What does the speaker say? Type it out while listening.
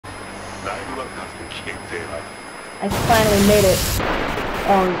I finally made it.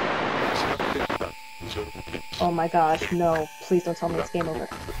 Oh my gosh, no. Please don't tell me it's game over.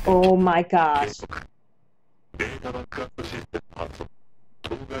 Oh my gosh.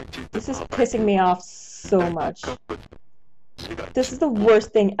 This is pissing me off so much. This is the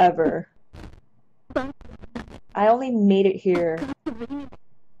worst thing ever. I only made it here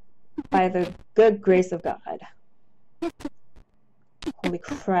by the good grace of God. Holy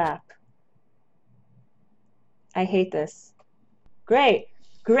crap. I hate this. Great!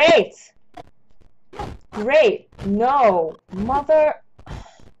 Great! Great! No! Mother...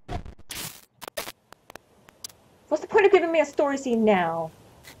 What's the point of giving me a story scene now?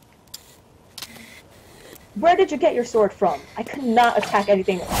 Where did you get your sword from? I could not attack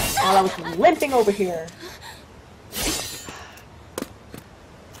anything while I was limping over here.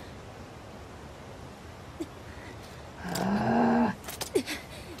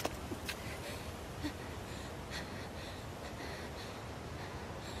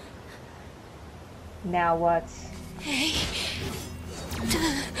 Now what?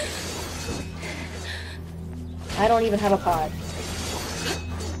 I don't even have a pod.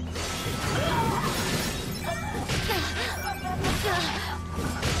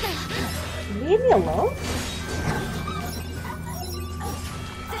 Leave me alone?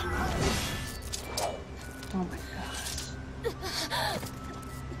 Oh my gosh.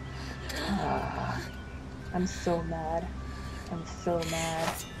 I'm so mad. I'm so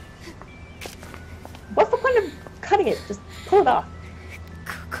mad. What's the point of cutting it? Just pull it off.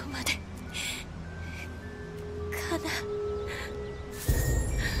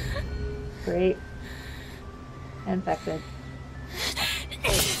 Great. Infected.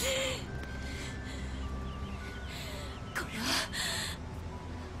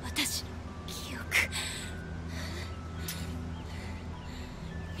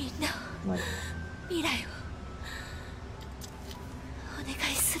 What?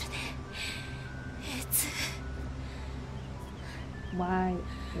 Why?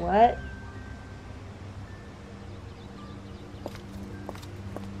 What?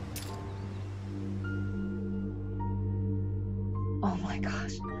 Oh my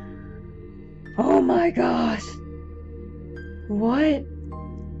gosh. Oh my gosh. What?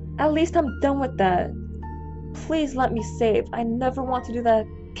 At least I'm done with that. Please let me save. I never want to do that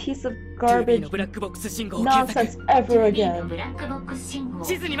piece of garbage nonsense ever again. I don't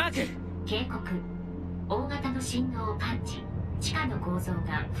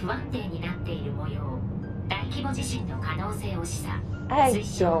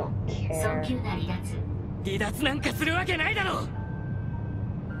care.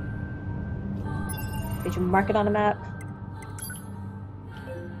 Did you mark it on the map?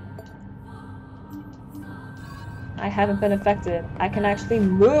 I haven't been affected. I can actually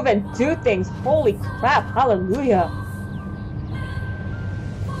move and do things. Holy crap, hallelujah.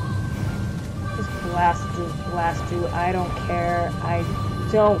 Just blast you. I don't care. I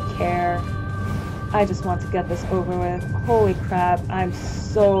don't care. I just want to get this over with. Holy crap, I'm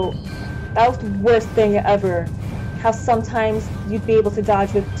so... That was the worst thing ever. How sometimes you'd be able to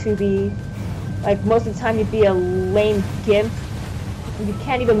dodge with 2B. Like, most of the time you'd be a lame gimp. You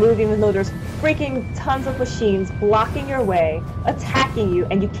can't even move even though there's freaking tons of machines blocking your way, attacking you,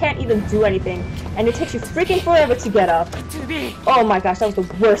 and you can't even do anything. And it takes you freaking forever to get up. Oh my gosh, that was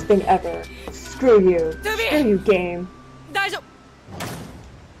the worst thing ever. Screw you. Screw you, game.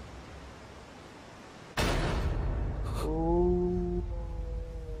 Ooh.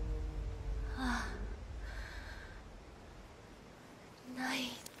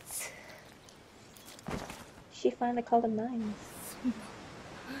 She finally called them nines.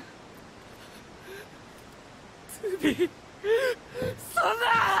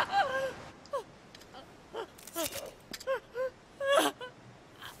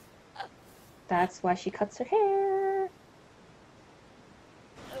 That's why she cuts her hair.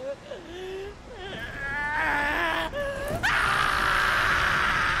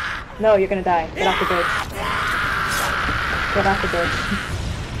 No, you're gonna die. Get off the bridge. Get off the bridge.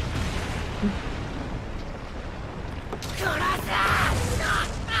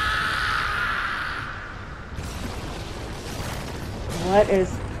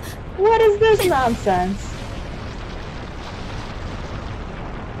 What is this nonsense?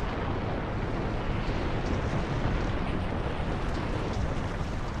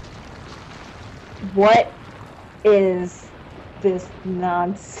 What is this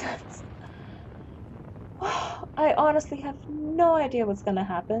nonsense? I honestly have no idea what's gonna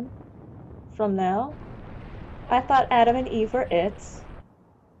happen from now. I thought Adam and Eve were it.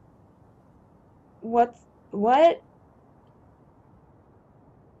 What?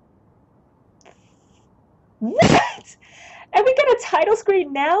 What? And we get a title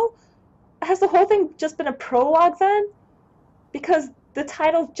screen now? Has the whole thing just been a prologue then? Because the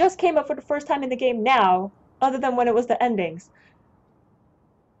title just came up for the first time in the game now, other than when it was the endings.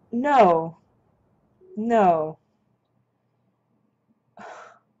 No. No.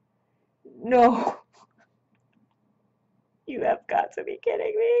 No. You have got to be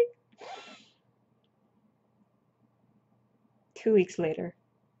kidding me. 2 weeks later.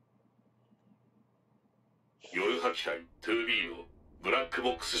 夜破機体 2B のブラック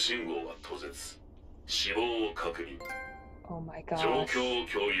ボックス信号は途絶。死亡を確認。Oh my gosh. 状況を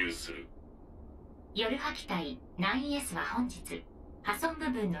共有する。夜破機体 9S は本日、破損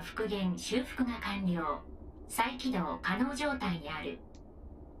部分の復元・修復が完了。再起動可能状態にある。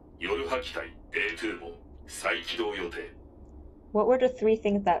夜破機体 A2 も再起動予定。What were the 3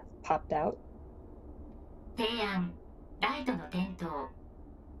 things that popped out? 提案、ライトの点灯。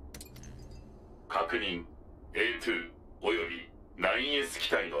確認 A2 および 9S 機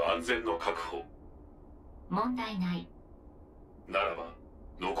体の安全の確保。問題ない。ならば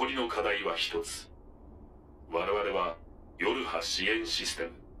残りの課題は一つ。我々は夜波支援システ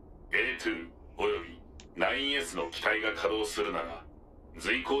ム A2 および 9S の機体が稼働するなら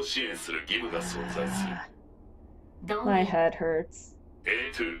随行支援する義務が存在する。My head hurts.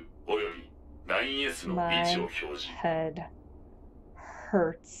 A2 および 9S の位置を表示。My head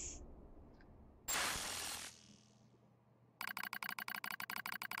hurts.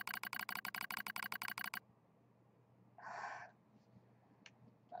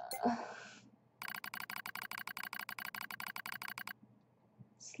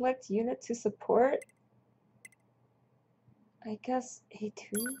 Select unit to support. I guess A2?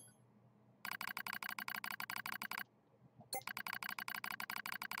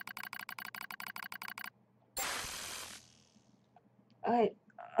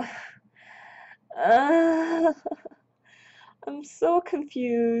 I'm so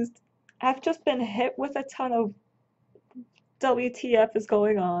confused. I've just been hit with a ton of WTF is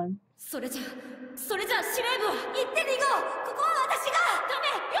going on. それじゃ司令部は行って逃ごう。ここは私が。ダメ、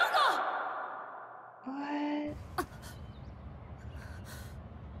ヨンゴ。 What?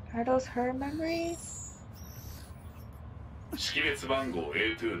 Are those her memories? 識別番号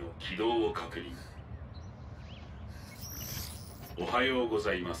A2 の起動を確認。おはようご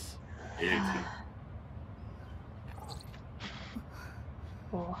ざいます A2。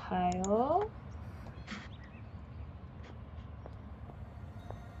おはよ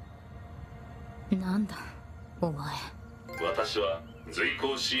う。なんだお前。私は随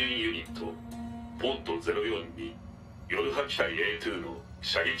行支援ユニットポッド04に夜波機体 A2 の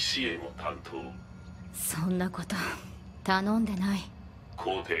射撃支援を担当。そんなこと頼んでない。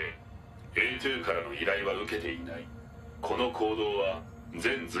皇帝 A2 からの依頼は受けていない。この行動は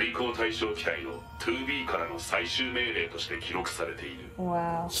全随行対象機体の 2B からの最終命令として記録されている。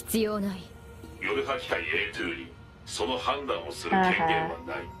Wow. 必要ない。夜波機体 A2 にその判断をする権限は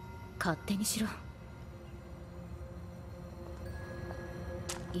ない。勝手にしろ。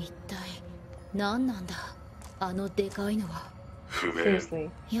一体何なんだあのでかいのは。不明。Seriously.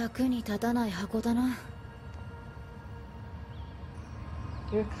 役に立たない箱だな。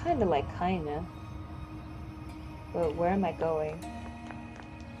You're kinda like kinda. But where am I going?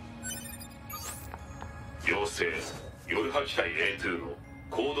 要請夜波機体 A2 の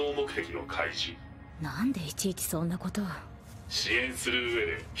行動目的の開示。なんでいちいちそんなことを。支援する上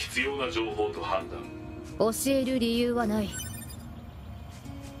で必要な情報と判断。教える理由はない。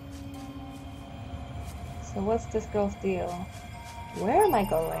 So what's this girl's deal? Where am I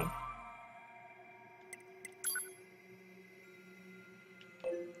going?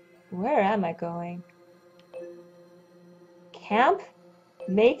 Where am I going? Camp?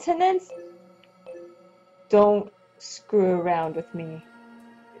 Maintenance? Don't screw around with me.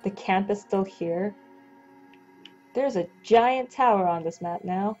 The camp is still here. There's a giant tower on this map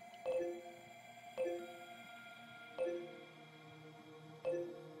now.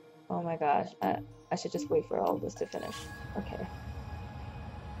 Oh my gosh, I should just wait for all of this to finish. Okay.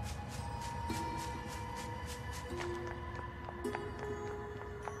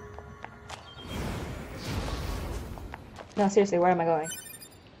 No, seriously, where am I going?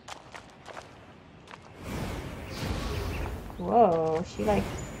 Whoa, she like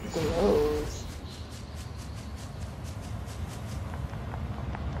glows.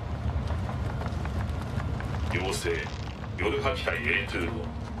夜波機体 A2 の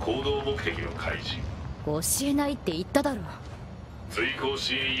行動目的の開示。教えないって言っただろ。随行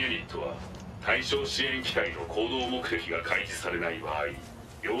支援ユニットは対象支援機体の行動目的が開示されない場合、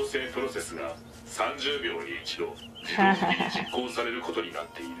要請プロセスが30秒に一度自動的に実行されることになっ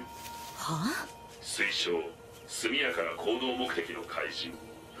ている。はあ？推奨速やかな行動目的の開示。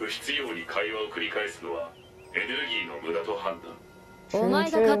不必要に会話を繰り返すのはエネルギーの無駄と判断。お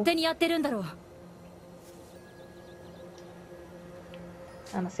前が勝手にやってるんだろう。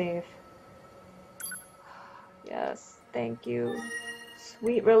I'm a save. Yes, thank you.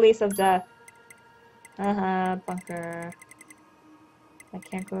 Sweet release of death. Bunker. I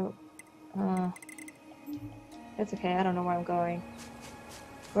can't go. It's okay, I don't know where I'm going.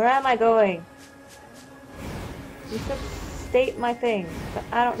 Where am I going? You should state my thing, but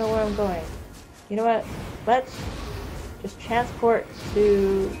I don't know where I'm going. You know what? Let's just transport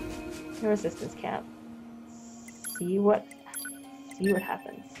to the resistance camp. See what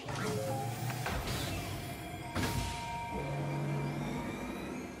happens.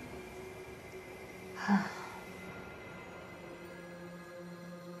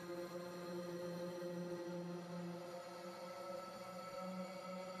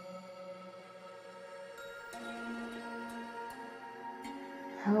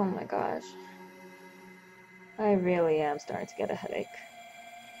 Oh my gosh. I really am starting to get a headache.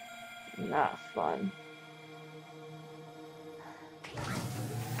 Not fun.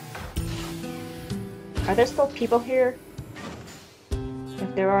 Are there still people here?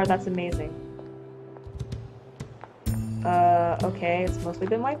 If there are, that's amazing. Okay, it's mostly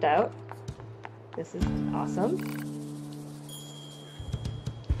been wiped out. This is awesome.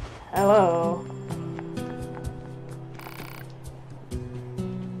 Hello.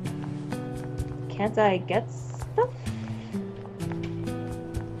 Can't I get stuff?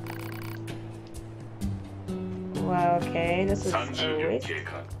 Wow, okay, this is a 30秒 waste. 経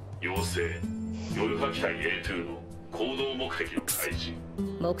過。要請夜破機体 A2 の行動目的の開示。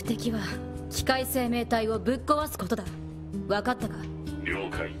目的は機械生命体をぶっ壊すことだ。分かったか？了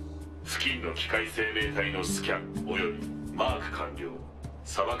解。付近の機械生命体のスキャンおよびマーク完了。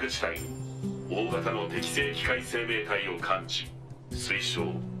砂漠地帯に大型の適正機械生命体を感知。推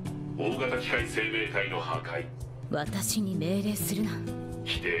奨大型機械生命体の破壊。私に命令するな。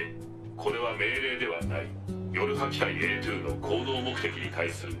否定。これは命令ではない。夜破機体 A2 の行動目的に対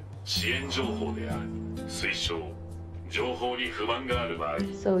する支援情報である。推奨情報に不満がある場合、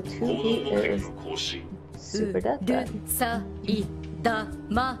 So 行動 2B 目的 is の更新。 super death う then. るさいだ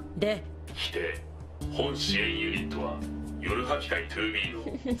まれ。否定。本支援ユニットは夜破機体 2B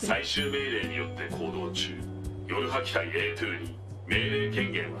の最終命令によって行動中。夜破機体 A2 に命令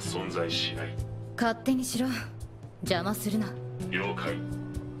権限は存在しない。勝手にしろ。邪魔するな。了解。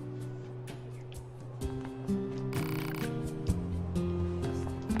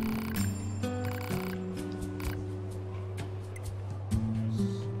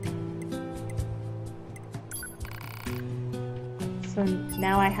So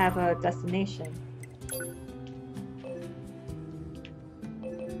now I have a destination.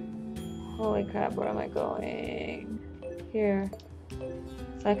 Holy crap, where am I going? Here.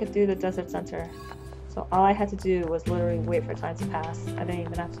 So I could do the desert center. So all I had to do was literally wait for time to pass. I didn't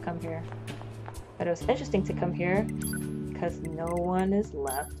even have to come here. But it was interesting to come here because no one is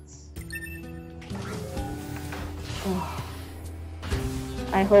left. Oh.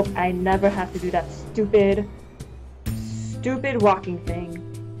 I hope I never have to do that stupid walking thing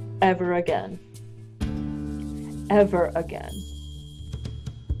ever again. Ever again.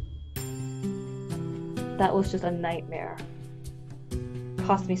 That was just a nightmare.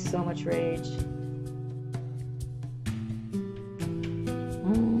 Cost me so much rage.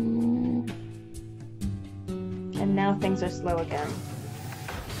 And now things are slow again.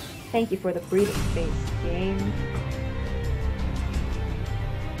 Thank you for the breathing space, game.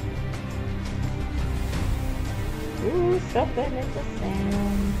 Ooh, something into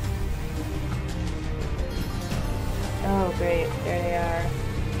sand. Oh great, there they are.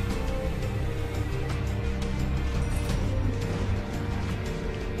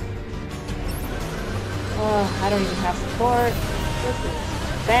 Oh, I don't even have support. This is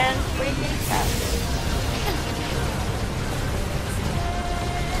fan-freaking-tastic.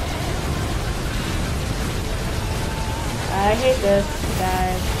 I hate this,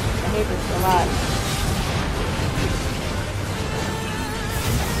 guys. I hate this a lot.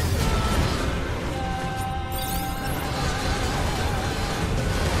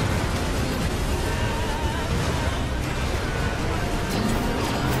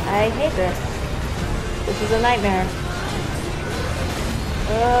 I hate this. This is a nightmare.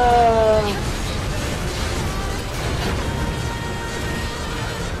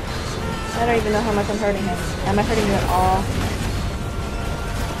 I don't even know how much I'm hurting him. Am I hurting you at all?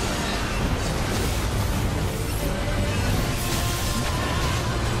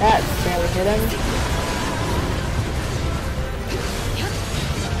 That barely hit him.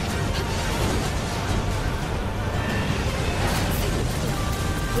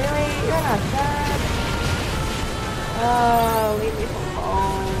 Oh, leave me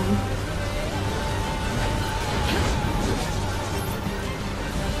alone.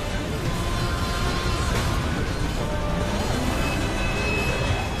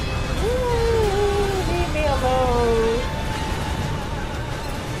 Leave me alone.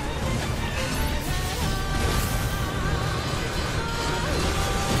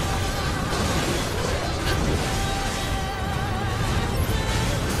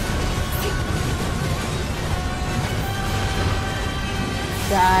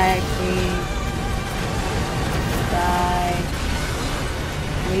 Die, please. Die.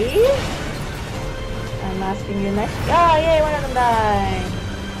 Please? I'm asking you next. Oh, yay, one of them died.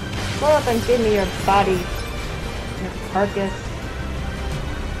 Go up and give me your body. Your carcass.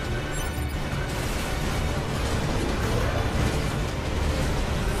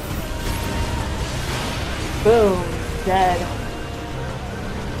 Boom. Dead.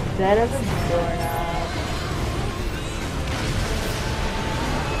 Dead as a doorknob.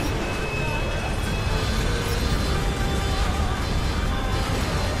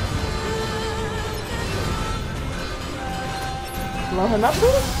 Blow him up,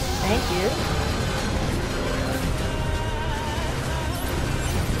 please? Thank you.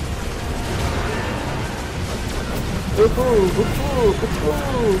 Ooh, ooh,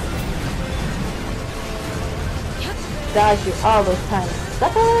 ooh. Dodge you all those times.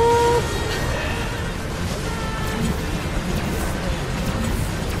 Sucker!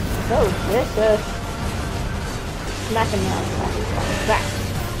 So vicious. Smacking me on the back.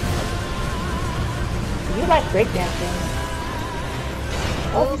 You like breakdancing.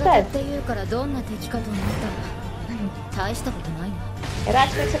 Oh, he's dead. It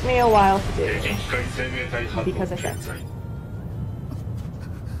actually took me a while to do. Because I said.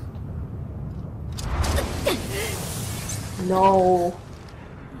 No.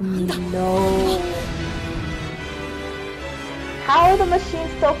 No. How are the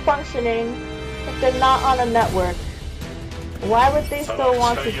machines still functioning if they're not on a network? Why would they still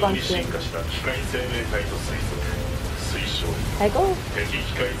want to function? Hegel?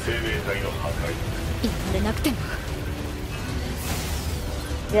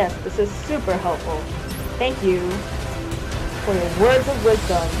 Yes, this is super helpful. Thank you for your words of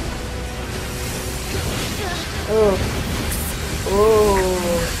wisdom. Oh. Oh.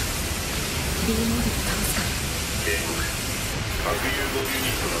 核融合ユニ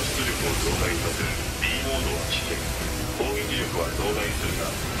ットの出力を増大させる B モードは危険。攻撃力は増大するが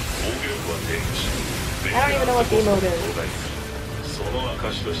防御力は低下し、全ての攻撃力を増大する。その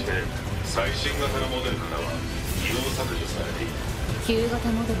証として最新型のモデルからは機能削除されている。旧型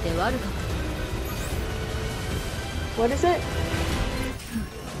モデルで悪かった。What is it?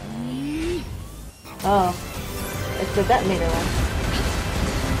 Oh, it's the detonator one.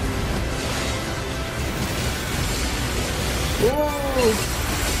 Ooh.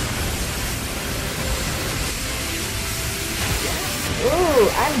 Ooh,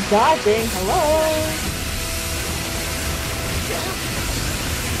 I'm dodging. Hello.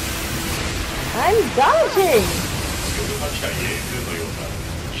 I'm dodging.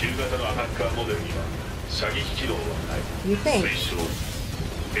 旧型のアタッカーモデルには射撃機能はない。You think? 推奨。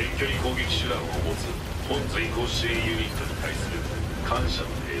遠距離攻撃手段を持つ本追行支援ユニットに対する感謝の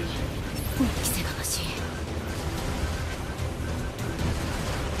提示。着せがましい。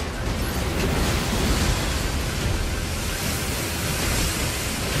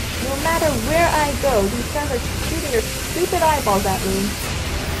No matter where I go, these guys are shooting their stupid eyeballs at me.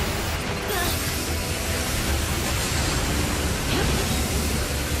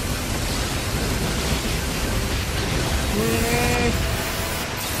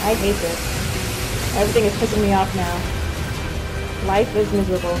 I hate this. Everything is pissing me off now. Life is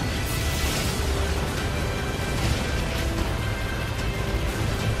miserable.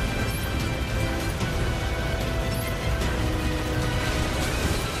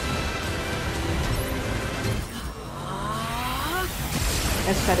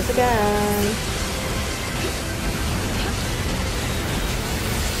 Let's try this again.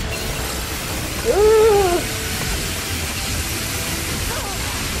 Ooh!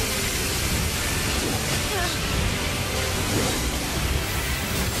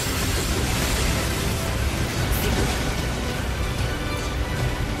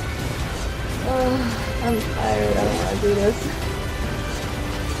 I'm tired, I don't want to do this.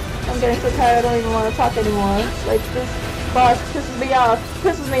 I'm getting so tired, I don't even want to talk anymore. Like, this boss pisses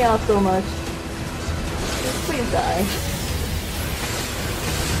me off so much. Just please die.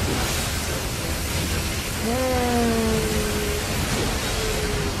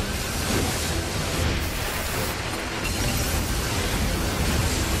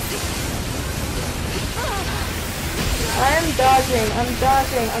 dodging, I'm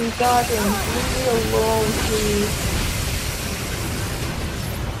dodging, I'm dodging. Leave me alone, please.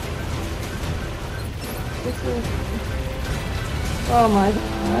 This is... Oh my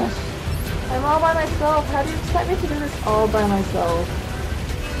gosh. I'm all by myself. How do you expect me to do this all by myself?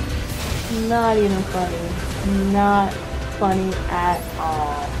 Not even funny. Not funny at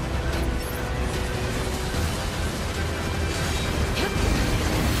all.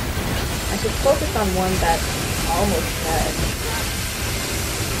 I should focus on one that's almost dead.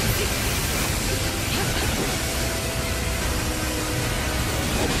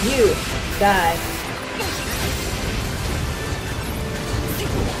 You, die.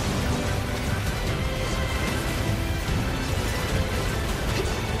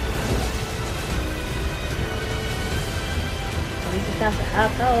 At least it's down to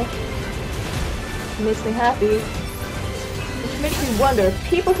half health. It makes me happy. Which makes me wonder,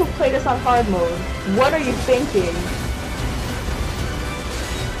 people who play this on hard mode, what are you thinking?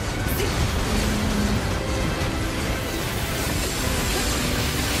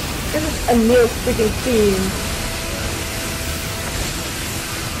 This is a NieR freaking theme.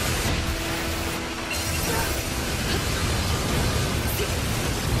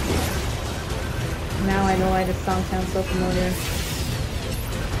 Now I know why this song sounds so familiar.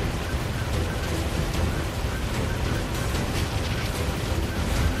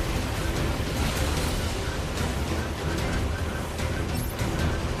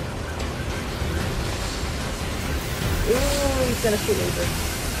 Ooh, he's gonna shoot laser.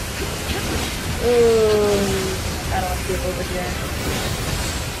 Ooh, I don't want to get over here.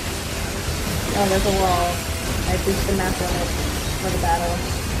 Oh, there's a wall. I breached the map limit for the battle.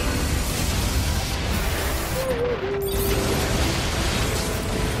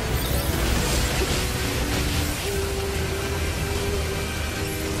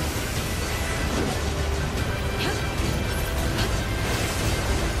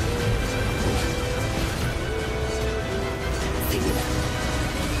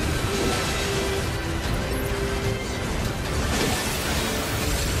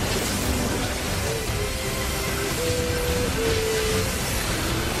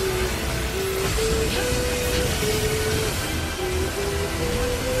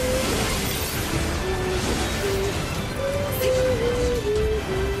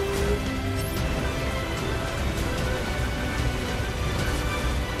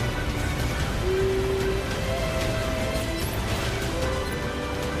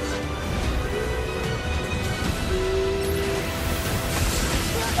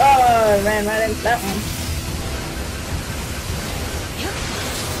 Oh, I ran right into that one.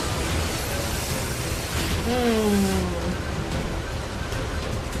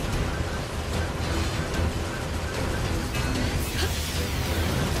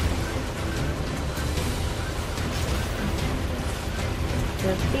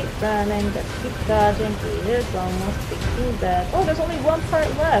 Just keep running, just keep dodging, he is almost too bad. Oh, there's only one part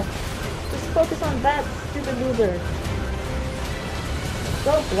left! Just focus on that stupid loser.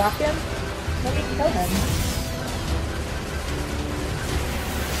 Go, block him. Let me kill him.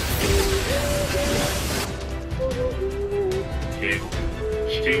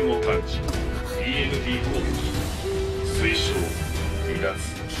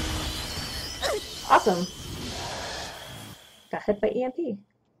 Awesome. Got hit by EMP.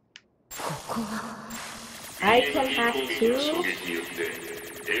 I can hack too.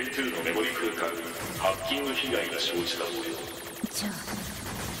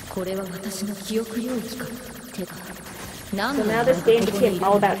 So now this game became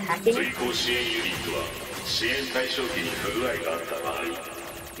all about hacking?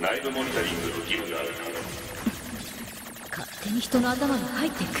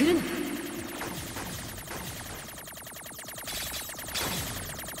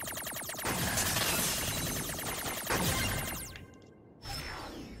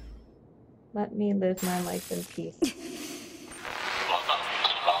 Let me live my life in peace.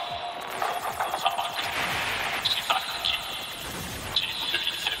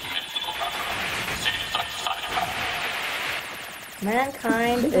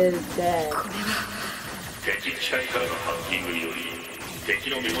 Mankind is dead.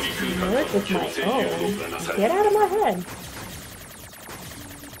 Merge with my own. Get out of my head.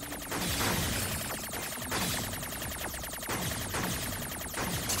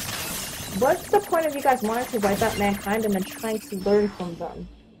 What's the point of you guys wanting to wipe out mankind and then trying to learn from them?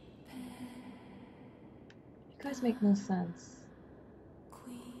 You guys make no sense.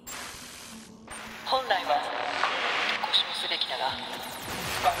 本来は故障すべきだが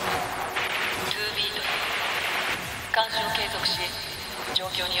 2B と監視を継続し状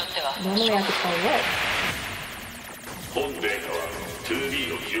況によっては Normally I have to call what? 本データは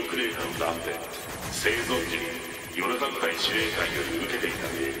 2B の記憶データの断片、生存時にヨルハク隊司令官より受けていた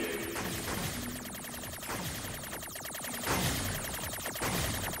命令。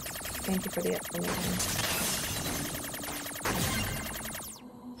Thank you for the explanation.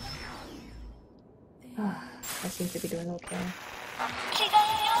 I seem to be doing okay. 違う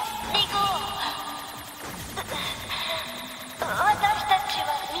よ、ニコ。私たちは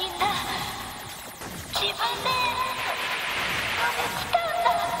みんな自分で来たん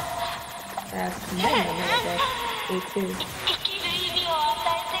だ。That's my memory of it. A2. 生きる意味を与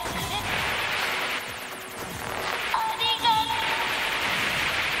えてくれ。ありが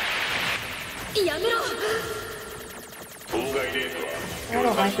とう。やめろ。当該データは I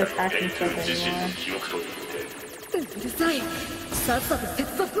don't like this hacking エイト stuff 自身の anymore. 記憶と言って。うるさい。さっさと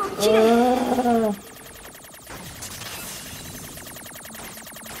接続を切れ。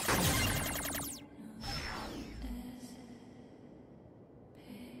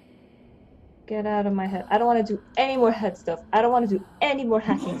Get out of my head. I don't want to do any more head stuff. I don't want to do any more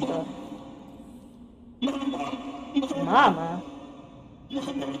hacking stuff. Mama?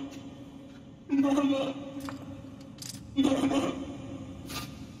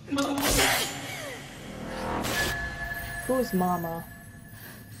 Who's Mama?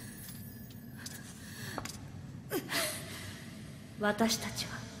 私たち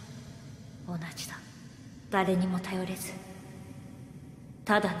は同じだ。誰にも頼れず、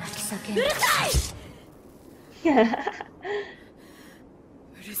ただ泣き叫んで。うるさい。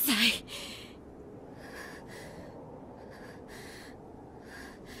うるさい。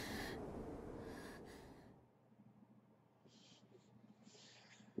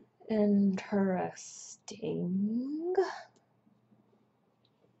Interesting.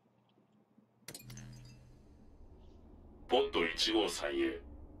 ポッド1号さんへ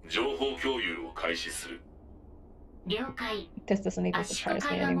情報共有を開始する。了解。 This doesn't even 圧縮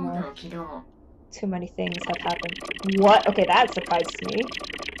surprise me 会話モード anymore. を起動。 Too many things have happened. What? Okay, that surprises me.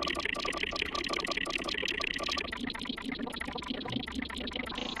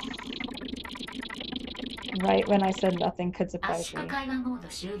 Right when I said nothing could 圧 surprise 縮 me. 会話モード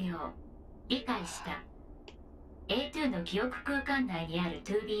終了。理解した。A2 の記憶空間内にある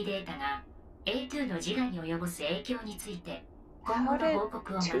 2B データが A2 の自我に及ぼす影響について今 How 後の did 報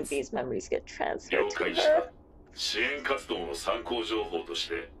告を待 two つ。 B's memories get 了 transferred to 解した。 her? 支援活動の参考情報とし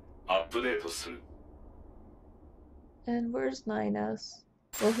てアップデートする。And where's 9S?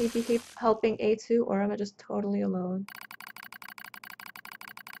 Will he be helping A2 or am I just totally alone?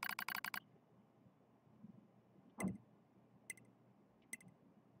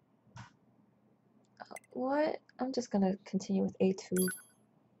 What? I'm just gonna continue with A2.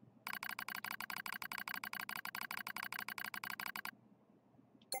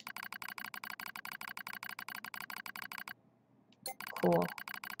 Cool.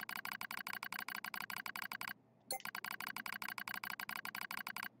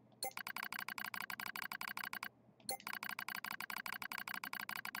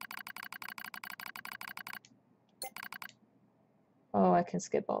 Oh, I can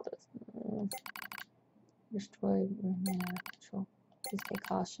skip all this. Destroy. Yeah, sure. Please take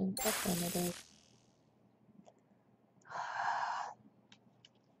caution. Affirmative.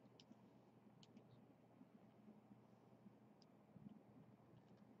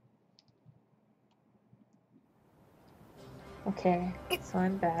 Okay, so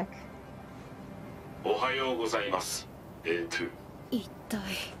I'm back. おはようございます A2。一体。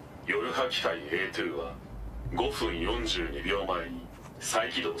夜波機体 A2 は5分42秒前に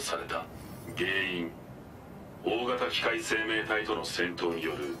再起動された。原因、大型機械生命体との戦闘に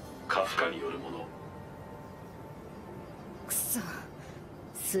よる過負荷によるもの。くそ。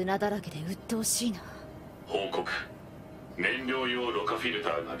砂だらけで鬱陶しいな。報告、燃料用ろ過フィルタ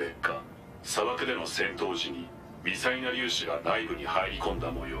ーが劣化。砂漠での戦闘時に微細な粒子が内部に入り込んだ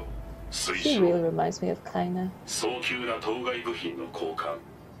模様。推 She 奨、 really reminds me of Kaina. 早急な当該部品の交換。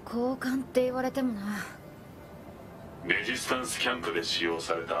交換って言われてもな。レジスタンスキャンプで使用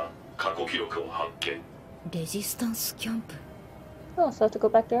された過去記録を発見。レジスタンスキャンプ。 Oh, so I have to go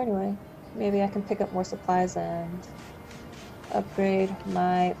back there anyway. Maybe I can pick up more supplies and upgrade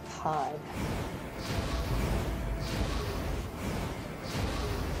my pod.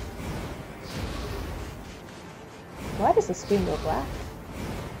 Why does the screen go black?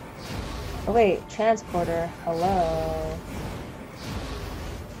 Oh wait, transporter, hello.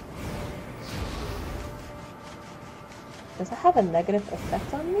 Does it have a negative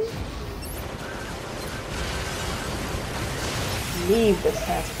effect on me? Leave the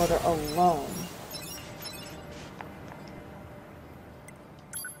transporter alone.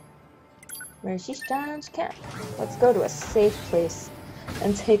 Resistance camp. Let's go to a safe place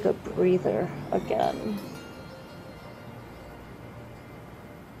and take a breather again.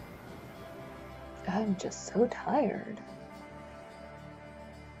 I'm just so tired.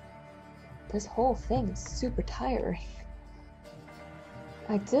 This whole thing is super tiring.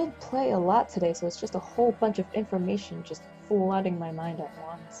 I did play a lot today, so it's just a whole bunch of information just flooding my mind at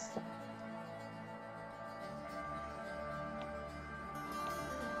once.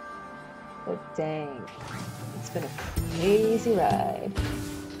 But dang, it's been a crazy ride.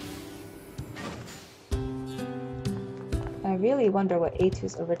 I really wonder what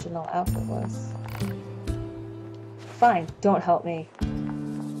A2's original outfit was. Fine, don't help me.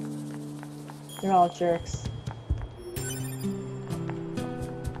 You're all jerks.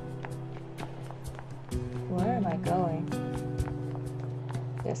 Where am I going?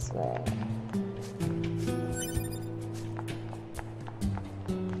 This way.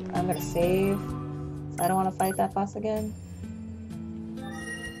 I'm gonna save. I don't want to fight that boss again.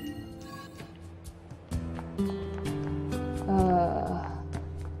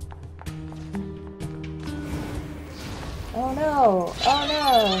 Oh no! Oh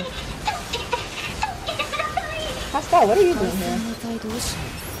no! Pascal, what are you doing here?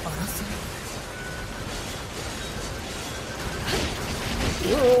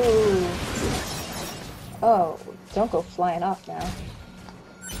 Ooh. Oh, don't go flying off now.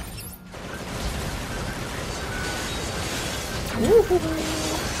 You're welcome.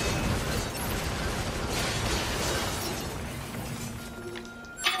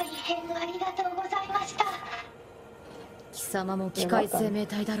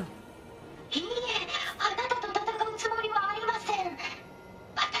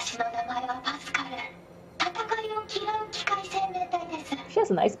 She has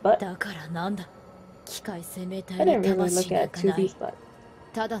a nice butt. I didn't really look at 2B's butt.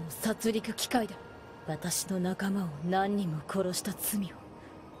 ただの殺戮機械だ。私の仲間を何人も殺した罪を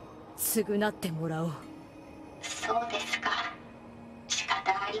償ってもらおう。そうですか。仕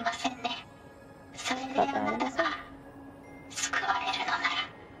方ありませんね。それであなたが救われるの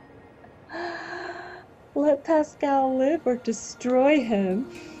なら。Let Pascal live or destroy him.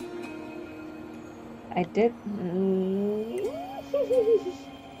 I did.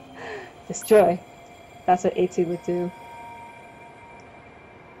 Destroy. That's what A2 would do.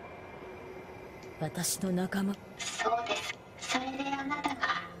 私の仲間。そうです。それであなたが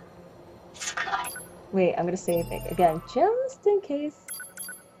救われる。Wait, I'm gonna save it again, just in case.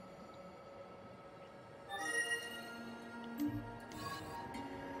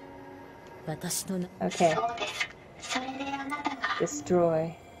 Okay.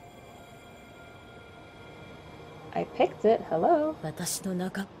 Destroy. I picked it. Hello.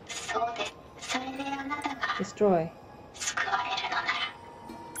 Destroy.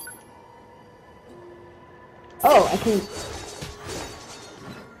 Oh, I can...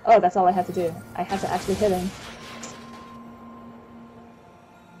 Oh, that's all I had to do. I had to actually hit him.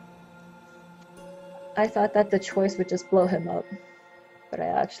 I thought that the choice would just blow him up, but I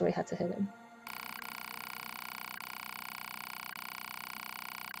actually had to hit him.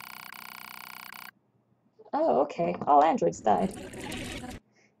 Oh, okay. All androids died.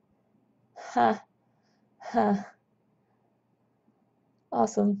 Huh. Huh.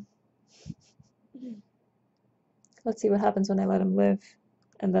 Awesome. Let's see what happens when I let him live,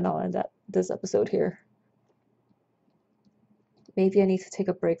 and then I'll end this episode here. Maybe I need to take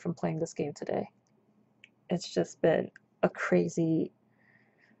a break from playing this game today. It's just been a crazy,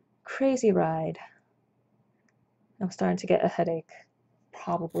 crazy ride. I'm starting to get a headache,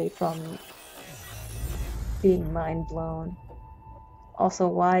 probably from being mind blown. Also,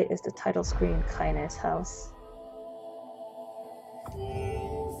 why is the title screen Kaine's house?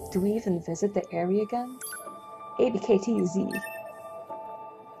 Do we even visit the area again? ABKTUZ.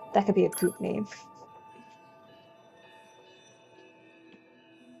 That could be a group name.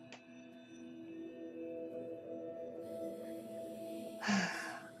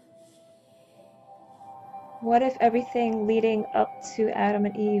 What if everything leading up to Adam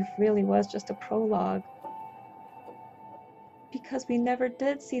and Eve really was just a prologue? Because we never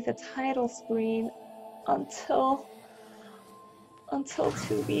did see the title screen until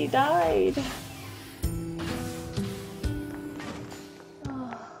 2B died.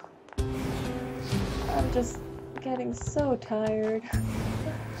 Oh, I'm just getting so tired.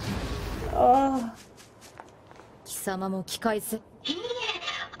 Oh. 貴様も機械せ。いいえ、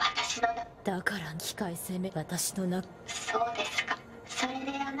私のな。だから機械攻め私のな。そうですか。それ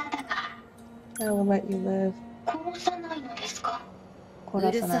であなたが。I will let you live. 殺さないのですか。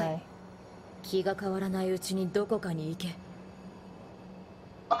殺さない。気が変わらないうちにどこかに行け。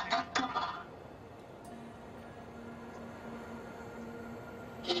あなたは。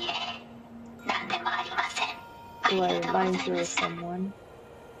Do I remind you of someone?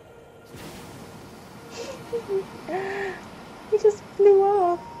 He just flew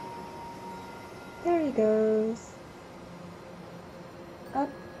off. There he goes. Up,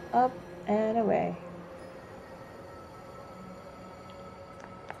 up, and away.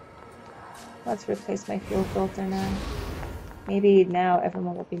 Let's replace my fuel filter now. Maybe now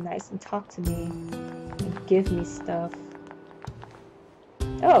everyone will be nice and talk to me and give me stuff.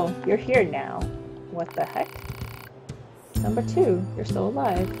 Oh, you're here now. What the heck? Number 2, you're still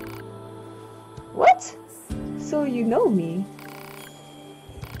alive. What? So you know me?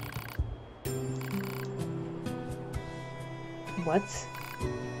 What?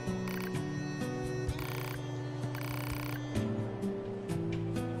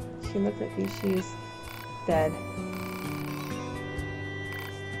 She looked at you, she's dead.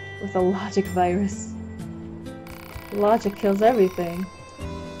 With a logic virus. Logic kills everything.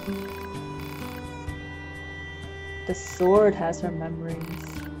 The sword has her memories.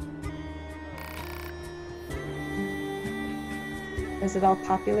 Is it all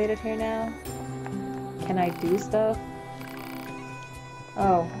populated here now? Can I do stuff?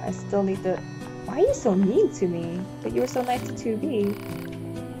 Oh, I still need to... Why are you so mean to me? But you were so nice to 2B.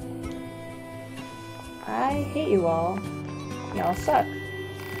 I hate you all. Y'all suck.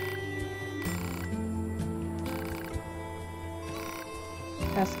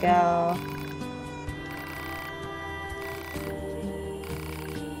 Pascal.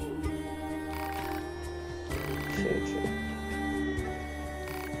 True.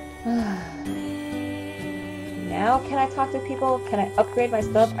 Now can I talk to people? Can I upgrade my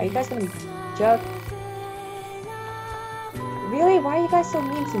stuff? Are you guys gonna be jug? Really? Why are you guys so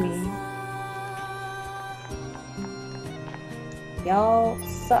mean to me? Y'all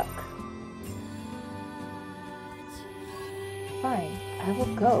suck. Fine, I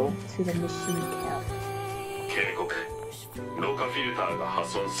will go to the machine camp. 警告。ろ過フィルターが破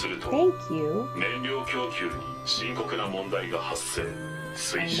損すると Thank you. 燃料供給に深刻な問題が発生。 I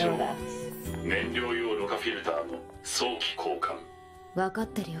推 know 奨 that. 燃料用ろ過フィルターの早期交換。 分かっ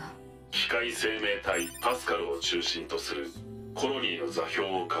てるよ。 機械生命体パスカルを中心とするコロニーの座標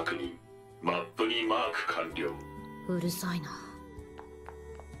を確認。マップにマーク完了。 うるさいな。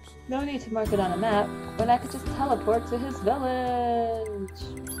 No need to mark it on a map when I could just teleport to his village.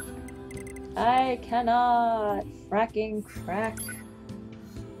 I cannot fracking crack.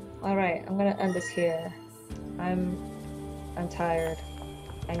 Alright, I'm gonna end this here. I'm tired.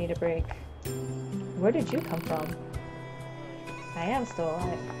 I need a break. Where did you come from? I am still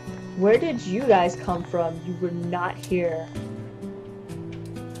alive. Where did you guys come from? You were not here.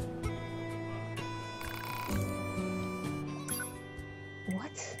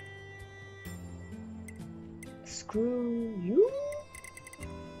 What? Screw you?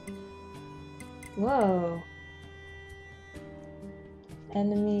 Whoa.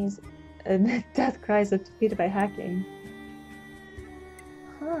 Enemies emit death cries if defeated by hacking.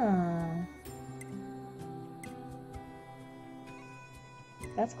 Huh.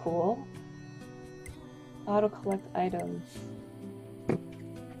 That's cool. Auto collect items.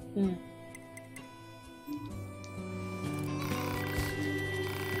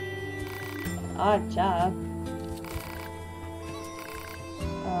 Odd job.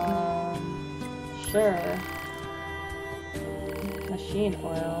 Sure. Machine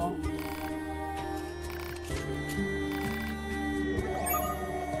oil.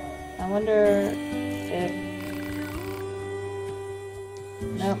 I wonder if...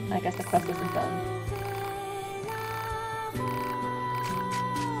 Nope, I guess the quest isn't done.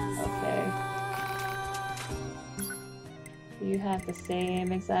 Okay. You have the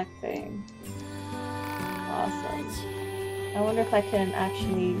same exact thing. Awesome. I wonder if I can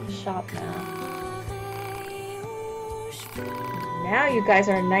actually shop now. Now you guys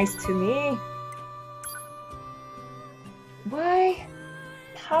are nice to me. Why?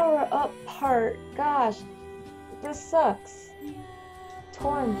 Power up part. Gosh, this sucks.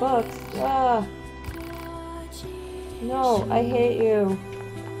 Torn books. Ugh. No, I hate you.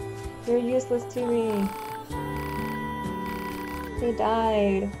 You're useless to me. They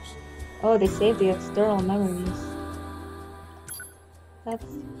died. Oh, they saved the external memories.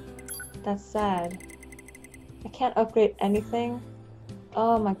 That's sad. I can't upgrade anything.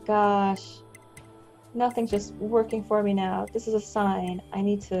 Oh my gosh. Nothing's just working for me now. This is a sign. I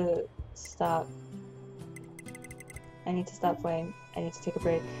need to stop. I need to stop playing. I need to take a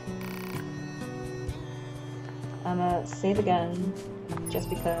break. I'm gonna save again, just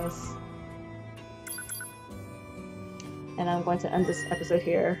because. And I'm going to end this episode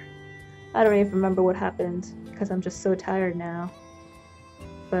here. I don't even remember what happened, because I'm just so tired now.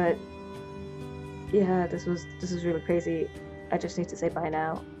 But Yeah, this was really crazy. I just need to say bye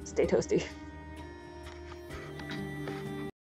now. Stay toasty.